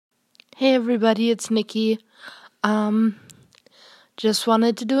Hey everybody, it's Nikki. Just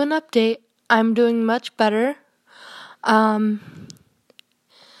wanted to do an update. I'm doing much better.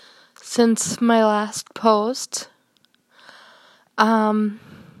 Since my last post. Going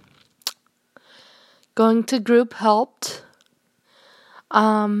to group helped.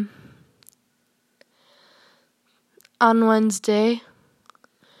 On Wednesday.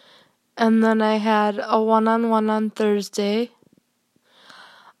 And then I had a one-on-one on Thursday.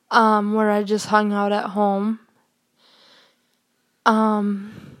 Where I just hung out at home.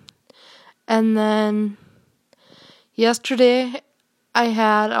 And then yesterday I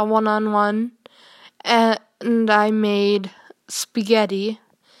had a one-on-one and I made spaghetti,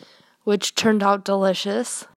 which turned out delicious.